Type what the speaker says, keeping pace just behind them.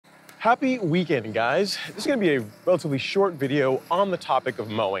Happy weekend, guys. This is gonna be a relatively short video on the topic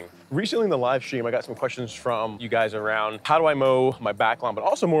of mowing. Recently in the live stream, I got some questions from you guys around how do I mow my back lawn, but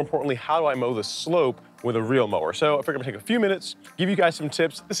also more importantly, how do I mow the slope with a real mower? So I figured I'm gonna take a few minutes, give you guys some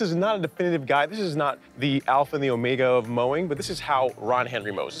tips. This is not a definitive guide. This is not the alpha and the omega of mowing, but this is how Ron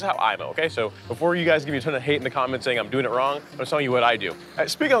Henry mows. This is how I mow, okay? So before you guys give me a ton of hate in the comments saying I'm doing it wrong, I'm telling you what I do.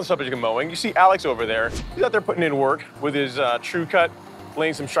 Speaking on the subject of mowing, you see Alex over there. He's out there putting in work with his True Cut,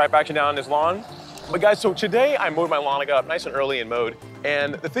 laying some stripe action down on his lawn. But guys, so today I mowed my lawn. I got up nice and early and mowed.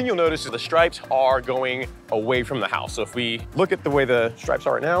 And the thing you'll notice is the stripes are going away from the house. So if we look at the way the stripes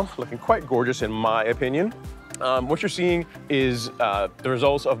are right now, looking quite gorgeous in my opinion. What you're seeing is the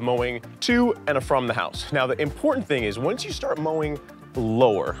results of mowing to and from the house. Now, the important thing is once you start mowing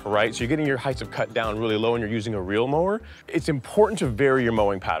lower, right? So you're getting your heights of cut down really low and you're using a real mower. It's important to vary your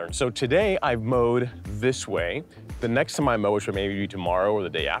mowing pattern. So today I've mowed this way. The next time I mow, which will maybe be tomorrow or the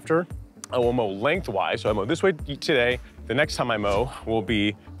day after, I will mow lengthwise. So I mow this way today. The next time I mow will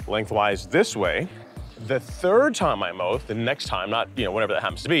be lengthwise this way. The third time I mow, the next time, not, whenever that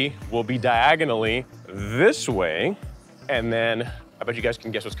happens to be, will be diagonally this way. And then I bet you guys can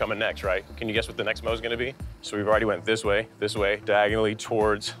guess what's coming next, right? Can you guess what the next mow is gonna be? So we've already went this way, diagonally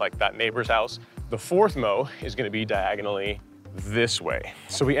towards like that neighbor's house. The fourth mow is gonna be diagonally this way.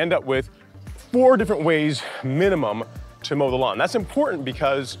 So we end up with 4 different ways minimum to mow the lawn. That's important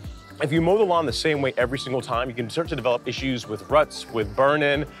because if you mow the lawn the same way every single time, you can start to develop issues with ruts, with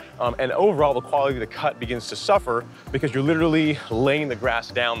burn-in, and overall the quality of the cut begins to suffer because you're literally laying the grass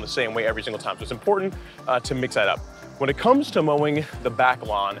down the same way every single time. So it's important to mix that up. When it comes to mowing the back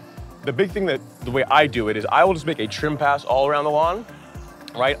lawn, the big thing the way I do it is I will just make a trim pass all around the lawn,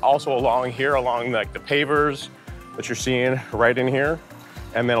 right? Also along here, along like the pavers that you're seeing right in here.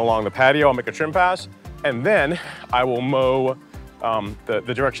 And then along the patio, I'll make a trim pass. And then I will mow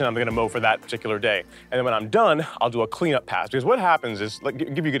the direction I'm gonna mow for that particular day. And then when I'm done, I'll do a cleanup pass. Because what happens is, like,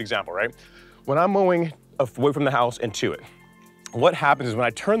 give you a good example, right? When I'm mowing away from the house and to it, what happens is when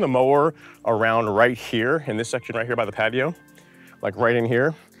I turn the mower around right here, in this section right here by the patio, like right in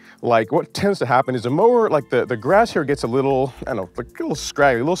here, like what tends to happen is the mower, like the grass here gets a little, I don't know, like a little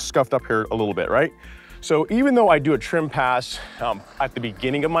scraggly, a little scuffed up here a little bit, right? So even though I do a trim pass at the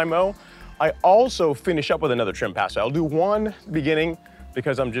beginning of my mow, I also finish up with another trim pass. So I'll do one beginning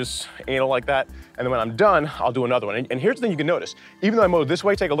because I'm just anal like that. And then when I'm done, I'll do another one. And here's the thing you can notice. Even though I mowed this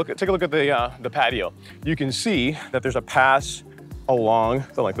way, take a look at the patio. You can see that there's a pass along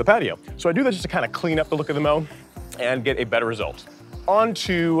the length of the patio. So I do that just to kind of clean up the look of the mow and get a better result. On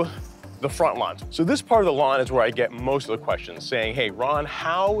to the front lawn. So this part of the lawn is where I get most of the questions saying, hey, Ron,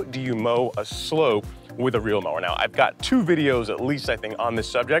 how do you mow a slope with a real mower? Now, I've got 2 videos at least, I think, on this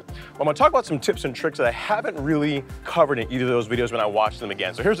subject. I'm gonna talk about some tips and tricks that I haven't really covered in either of those videos when I watch them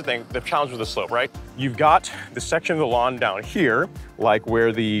again. So here's the thing, the challenge with the slope, right? You've got the section of the lawn down here, like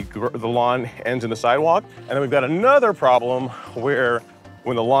where the lawn ends in the sidewalk. And then we've got another problem where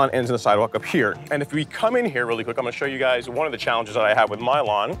when the lawn ends in the sidewalk up here. And if we come in here really quick, I'm gonna show you guys one of the challenges that I have with my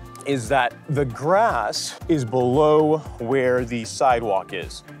lawn is that the grass is below where the sidewalk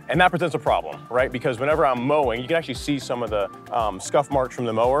is. And that presents a problem, right? Because whenever I'm mowing, you can actually see some of the scuff marks from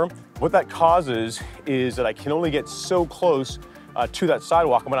the mower. What that causes is that I can only get so close to that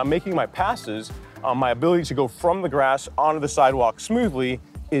sidewalk. And when I'm making my passes, my ability to go from the grass onto the sidewalk smoothly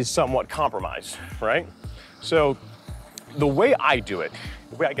is somewhat compromised, right? So the way I do it,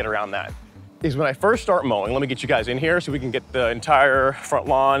 the way I get around that, is when I first start mowing, let me get you guys in here so we can get the entire front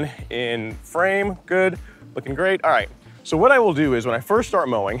lawn in frame. Good, looking great. All right, so what I will do is when I first start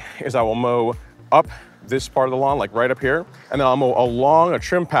mowing is I will mow up this part of the lawn, like right up here, and then I'll mow along a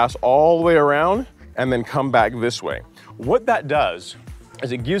trim pass all the way around and then come back this way. What that does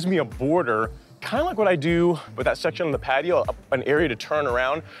is it gives me a border kind of like what I do with that section on the patio, an area to turn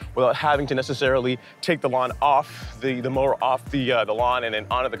around without having to necessarily take the lawn off, the mower off the lawn and then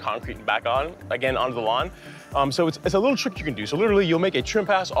onto the concrete and back on, again, onto the lawn. So it's a little trick you can do. So literally you'll make a trim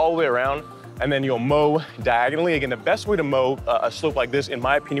pass all the way around and then you'll mow diagonally. Again, the best way to mow a slope like this, in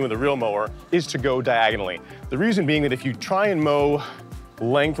my opinion, with a real mower is to go diagonally. The reason being that if you try and mow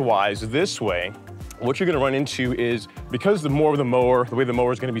lengthwise this way, what you're gonna run into is because the way the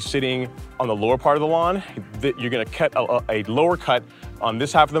mower is gonna be sitting on the lower part of the lawn, you're gonna cut a lower cut on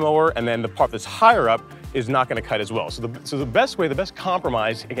this half of the mower, and then the part that's higher up is not gonna cut as well. So the best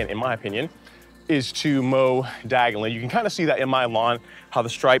compromise, again, in my opinion, is to mow diagonally. You can kind of see that in my lawn, how the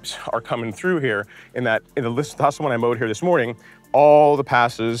stripes are coming through here in the last one I mowed here this morning, all the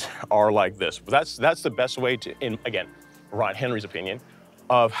passes are like this. But that's the best way to, again, Ron Henry's opinion,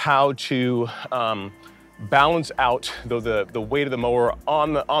 of how to balance out the weight of the mower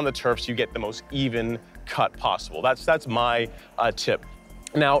on the turf so you get the most even cut possible. That's my tip.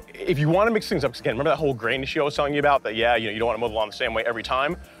 Now, if you want to mix things up, again, remember that whole grain issue I was telling you about? That, yeah, you don't want to mow the lawn the same way every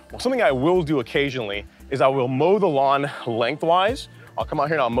time? Well, something I will do occasionally is I will mow the lawn lengthwise. I'll come out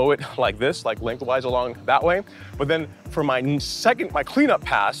here and I'll mow it like this, like lengthwise along that way. But then for my cleanup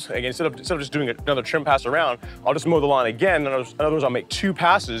pass, again, instead of just doing another trim pass around, I'll just mow the lawn again. In other words, I'll make 2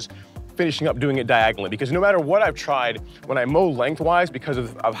 passes, finishing up doing it diagonally. Because no matter what I've tried, when I mow lengthwise, because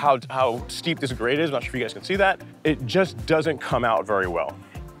of how steep this grade is, I'm not sure if you guys can see that, it just doesn't come out very well.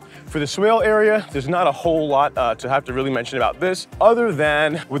 For the swale area, there's not a whole lot to have to really mention about this, other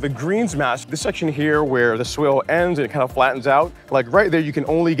than with the Greensmaster, this section here where the swale ends and it kind of flattens out, like right there, you can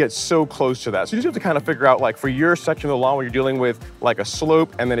only get so close to that. So you just have to kind of figure out, like for your section of the lawn where you're dealing with like a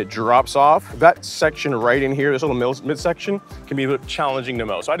slope and then it drops off, that section right in here, this little midsection, can be a bit challenging to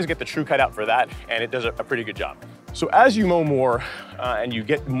mow. So I just get the true cut out for that, and it does a pretty good job. So as you mow more and you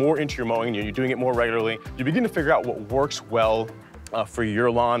get more into your mowing, you're doing it more regularly, you begin to figure out what works well for your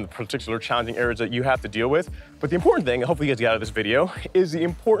lawn, the particular challenging areas that you have to deal with. But the important thing, hopefully you guys get out of this video, is the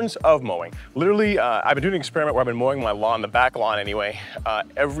importance of mowing. Literally, I've been doing an experiment where I've been mowing my lawn, the back lawn anyway,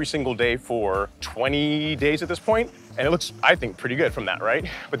 every single day for 20 days at this point, and it looks, I think, pretty good from that, right?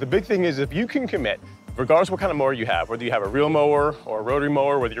 But the big thing is if you can commit, regardless of what kind of mower you have, whether you have a real mower or a rotary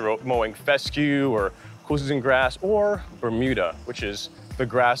mower, whether you're mowing fescue or horses and grass or Bermuda, which is the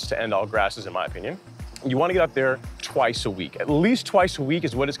grass to end all grasses in my opinion, you want to get up there twice a week. At least twice a week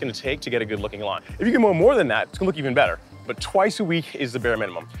is what it's going to take to get a good looking lawn. If you can mow more than that, it's going to look even better. But twice a week is the bare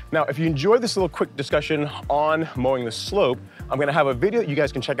minimum. Now, if you enjoyed this little quick discussion on mowing the slope, I'm gonna have a video that you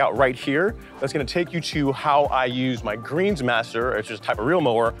guys can check out right here that's gonna take you to how I use my Greensmaster, which is a type of real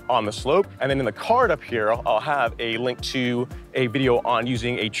mower, on the slope. And then in the card up here, I'll have a link to a video on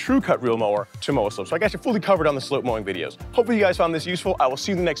using a true cut real mower to mow a slope. So I got you fully covered on the slope mowing videos. Hopefully you guys found this useful. I will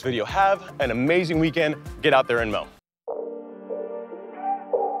see you in the next video. Have an amazing weekend. Get out there and mow.